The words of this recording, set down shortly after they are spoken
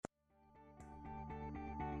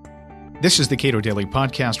This is the Cato Daily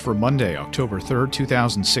Podcast for Monday, October 3rd,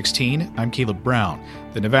 2016. I'm Caleb Brown.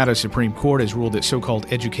 The Nevada Supreme Court has ruled that so-called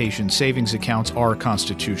education savings accounts are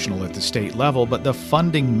constitutional at the state level, but the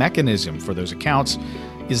funding mechanism for those accounts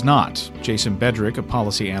is not. Jason Bedrick, a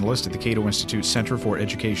policy analyst at the Cato Institute Center for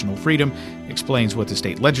Educational Freedom, explains what the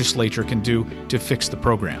state legislature can do to fix the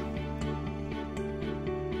program.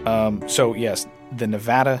 Yes, the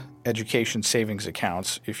Nevada education savings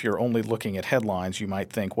accounts, if you're only looking at headlines, you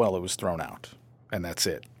might think, well, it was thrown out, and that's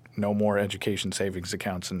it. No more education savings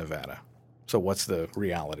accounts in Nevada. So what's the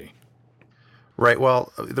reality? Right.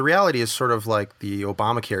 Well, the reality is sort of like the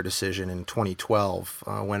Obamacare decision in 2012,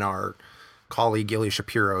 when our colleague Gilly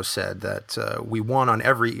Shapiro said that we won on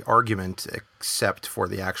every argument except for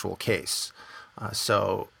the actual case.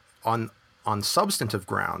 So on substantive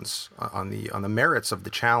grounds, on the merits of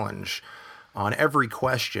the challenge, on every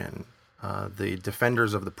question, the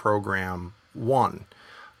defenders of the program won.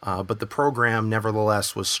 But the program,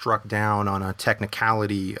 nevertheless, was struck down on a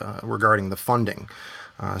technicality regarding the funding.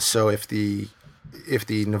 So if the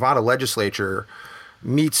Nevada legislature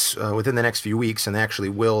meets within the next few weeks, and they actually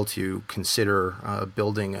will, to consider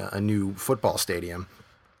building a new football stadium,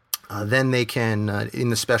 then they can, in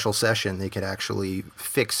the special session, they could actually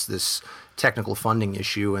fix this technical funding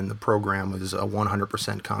issue, and the program was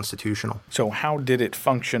 100% constitutional. So how did it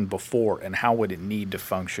function before, and how would it need to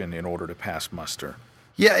function in order to pass muster?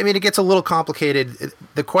 Yeah, I mean, it gets a little complicated.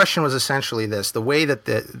 The question was essentially this: the way that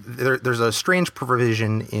there's a strange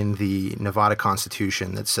provision in the Nevada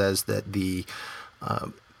Constitution that says that the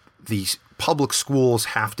public schools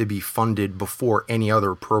have to be funded before any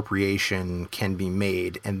other appropriation can be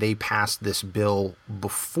made, and they passed this bill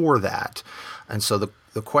before that. And so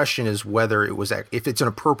the question is whether it was, if it's an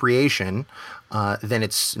appropriation, then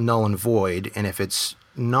it's null and void, and if it's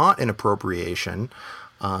not an appropriation,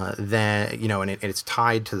 then, and it's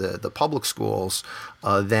tied to the public schools,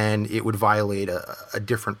 then it would violate a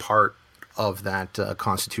different part of that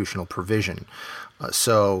constitutional provision.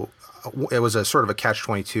 So it was a sort of a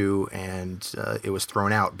catch-22, and it was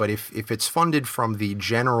thrown out. But if it's funded from the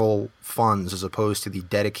general funds as opposed to the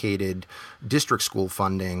dedicated district school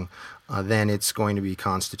funding, then it's going to be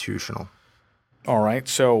constitutional. All right.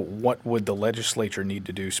 So what would the legislature need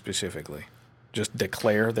to do specifically? Just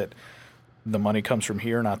declare that the money comes from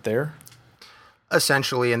here, not there?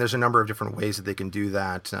 Essentially, and there's a number of different ways that they can do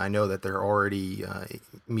that. I know that they're already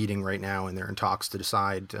meeting right now, and they're in talks to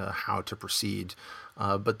decide how to proceed.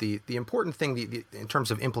 But the important thing in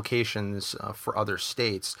terms of implications for other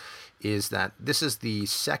states is that this is the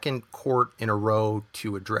second court in a row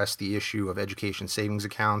to address the issue of education savings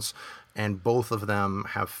accounts, and both of them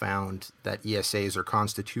have found that ESAs are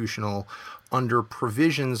constitutional under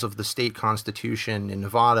provisions of the state constitution in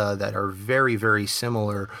Nevada that are very, very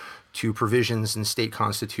similar to provisions in state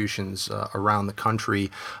constitutions around the country,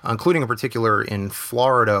 including in particular in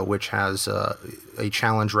Florida, which has a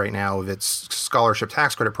challenge right now of its scholarship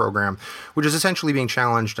tax credit program, which is essentially being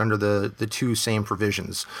challenged under the two same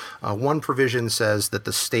provisions. One provision says that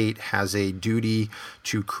the state has a duty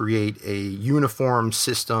to create a uniform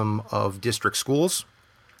system of district schools,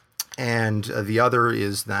 and the other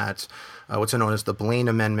is that what's known as the Blaine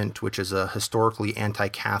Amendment, which is a historically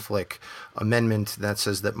anti-Catholic amendment that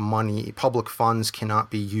says that public funds cannot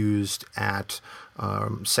be used at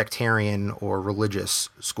sectarian or religious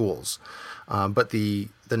schools. But the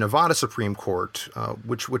Nevada Supreme Court,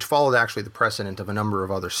 which followed actually the precedent of a number of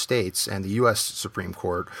other states, and the U.S. Supreme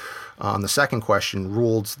Court, on the second question,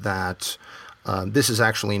 ruled that this is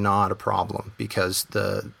actually not a problem because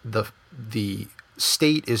the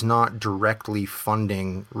state is not directly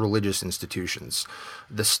funding religious institutions.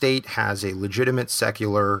 The state has a legitimate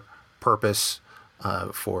secular purpose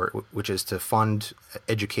which is to fund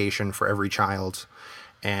education for every child,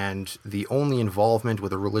 and the only involvement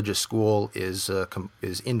with a religious school is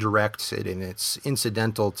indirect, and it's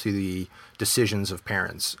incidental to the decisions of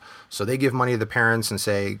parents. So they give money to the parents and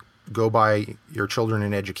say, go buy your children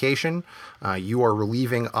an education. You are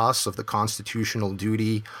relieving us of the constitutional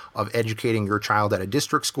duty of educating your child at a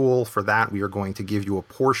district school. For that, we are going to give you a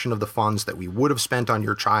portion of the funds that we would have spent on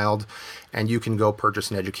your child, and you can go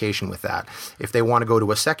purchase an education with that. If they want to go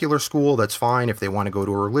to a secular school, that's fine. If they want to go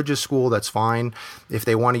to a religious school, that's fine. If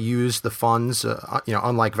they want to use the funds,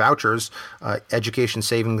 unlike vouchers, education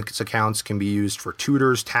savings accounts can be used for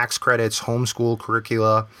tutors, tax credits, homeschool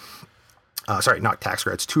curricula. Not tax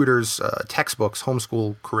credits, tutors, textbooks,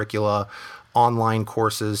 homeschool curricula, online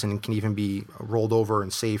courses, and it can even be rolled over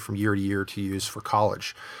and saved from year to year to use for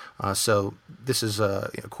college. So this is,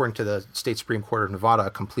 according to the State Supreme Court of Nevada,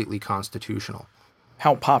 completely constitutional.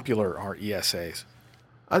 How popular are ESAs?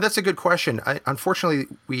 That's a good question. Unfortunately,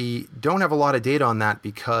 we don't have a lot of data on that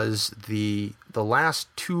because the last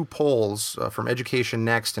two polls from Education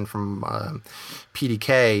Next and from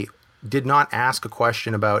PDK did not ask a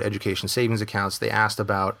question about education savings accounts. They asked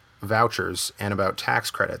about vouchers and about tax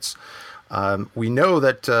credits. We know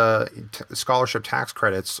that scholarship tax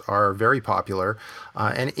credits are very popular,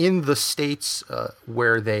 and in the states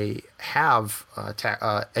where they have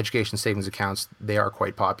education savings accounts, they are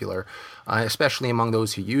quite popular, especially among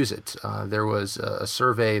those who use it. There was a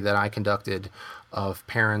survey that I conducted of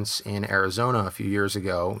parents in Arizona a few years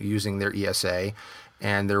ago using their ESA,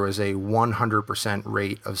 and there was a 100%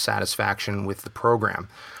 rate of satisfaction with the program.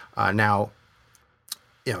 Now,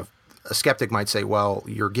 a skeptic might say, well,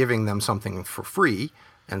 you're giving them something for free,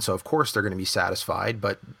 and so of course they're going to be satisfied,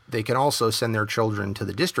 but they can also send their children to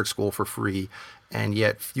the district school for free, and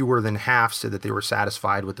yet fewer than half said that they were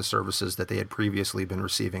satisfied with the services that they had previously been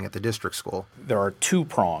receiving at the district school. There are two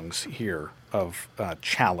prongs here of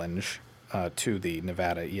challenge to the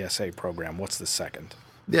Nevada ESA program. What's the second?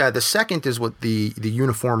 Yeah, the second is what the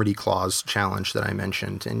uniformity clause challenge that I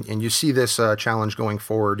mentioned, and you see this challenge going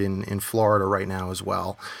forward in Florida right now as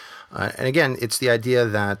well. And again, it's the idea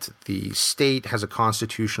that the state has a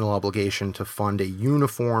constitutional obligation to fund a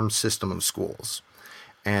uniform system of schools.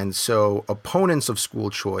 And so opponents of school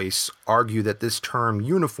choice argue that this term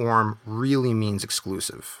uniform really means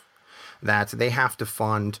exclusive, that they have to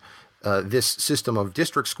fund this system of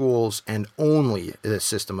district schools and only this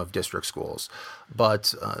system of district schools.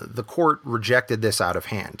 But the court rejected this out of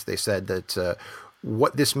hand. They said that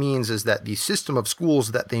what this means is that the system of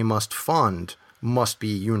schools that they must fund must be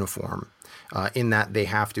uniform, in that they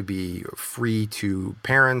have to be free to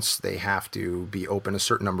parents, they have to be open a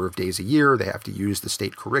certain number of days a year, they have to use the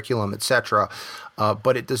state curriculum, etc.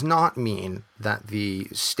 But it does not mean that the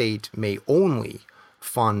state may only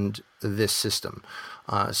fund this system.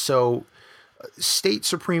 So state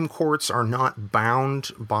Supreme Courts are not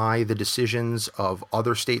bound by the decisions of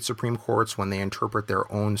other state Supreme Courts when they interpret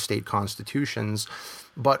their own state constitutions.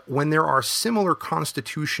 But when there are similar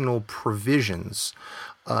constitutional provisions,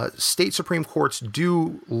 state Supreme Courts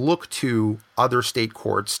do look to other state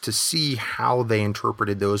courts to see how they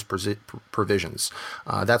interpreted those provisions.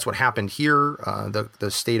 That's what happened here.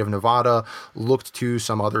 The state of Nevada looked to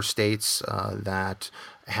some other states that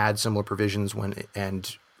had similar provisions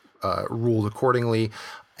and ruled accordingly.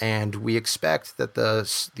 And we expect that the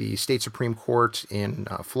state Supreme Court in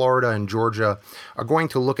Florida and Georgia are going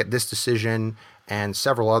to look at this decision and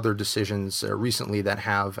several other decisions recently that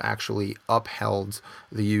have actually upheld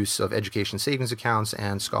the use of education savings accounts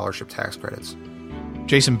and scholarship tax credits.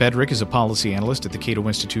 Jason Bedrick is a policy analyst at the Cato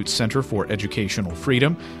Institute Center for Educational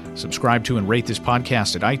Freedom. Subscribe to and rate this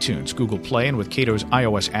podcast at iTunes, Google Play, and with Cato's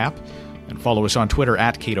iOS app. And follow us on Twitter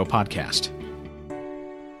at Cato Podcast.